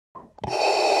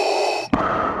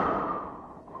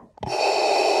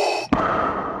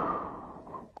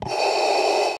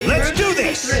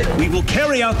face. We will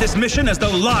carry out this mission as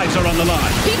though lives are on the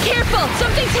line. Be careful!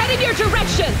 Something's headed your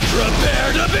direction!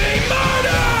 Prepare to be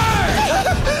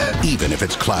murdered! Even if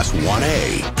it's Class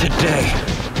 1A. Today,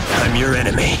 I'm your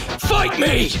enemy. Fight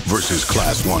me! Versus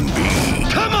Class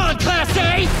 1B. Come on, Class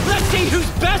A! Let's see who's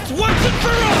best once and for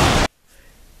all!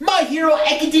 My Hero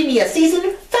Academia Season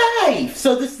 5!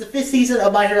 So this is the 5th season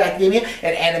of My Hero Academia,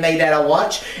 an anime that I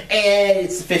watch, and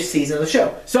it's the 5th season of the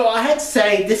show. So I had to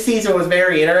say, this season was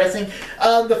very interesting.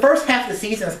 The first half of the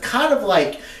season is kind of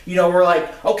like, you know, we're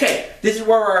like, okay, this is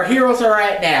where our heroes are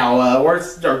at now. We're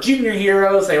our junior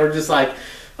heroes, and we're just like,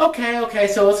 okay,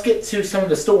 so let's get to some of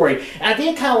the story. And I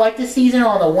did kind of like this season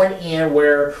on the one end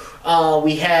where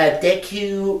we had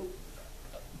Deku,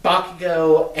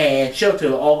 Bakugo, and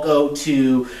Shoto all go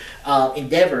to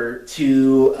Endeavor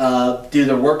to do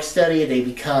their work study, and they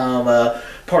become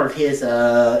part of his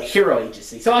hero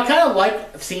agency. So I kind of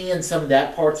like seeing some of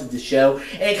that parts of the show,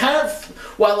 and it kind of,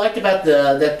 what I liked about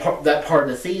that part of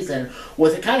the season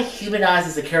was it kind of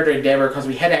humanizes the character Endeavor, because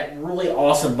we had that really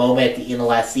awesome moment at the end of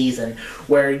last season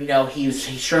where, you know, he's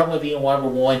struggling with being Wonder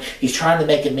Woman, he's trying to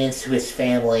make amends to his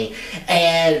family,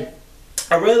 and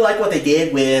I really like what they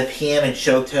did with him and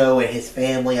Shoto and his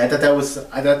family. I thought that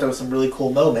was some really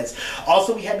cool moments.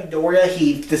 Also, we have Midoriya.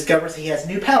 He discovers he has a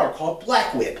new power called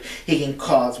Black Whip. He can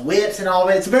cause whips and all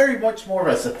of it. It's very much more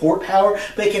of a support power,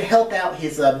 but it can help out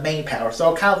his main power.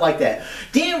 So I kind of like that.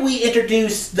 Then we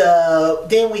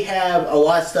we have a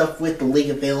lot of stuff with the League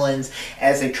of Villains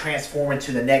as they transform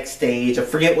into the next stage. I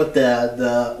forget what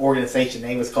the organization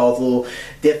name was called. It's a little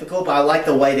difficult, but I like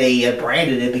the way they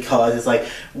branded it, because it's like,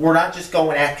 we're not just going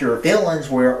after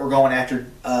villains, we're going after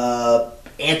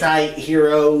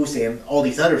anti-heroes and all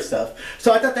these other stuff.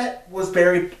 So I thought that was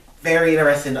very, very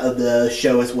interesting of the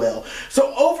show as well.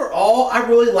 So overall, I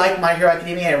really like My Hero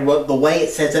Academia, and the way it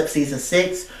sets up Season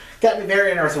 6 got me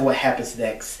very interested in what happens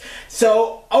next.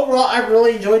 So overall, I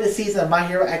really enjoyed the season of My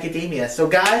Hero Academia. So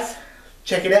guys,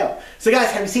 check it out. So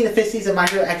guys, have you seen the 5th season of My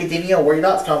Hero Academia? What are your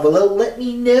thoughts? Comment below, let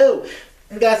me know.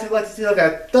 And guys, if you'd like to see,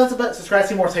 thumbs up, subscribe,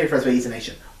 see more, tell your friends about Easy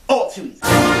Nation. All too easy.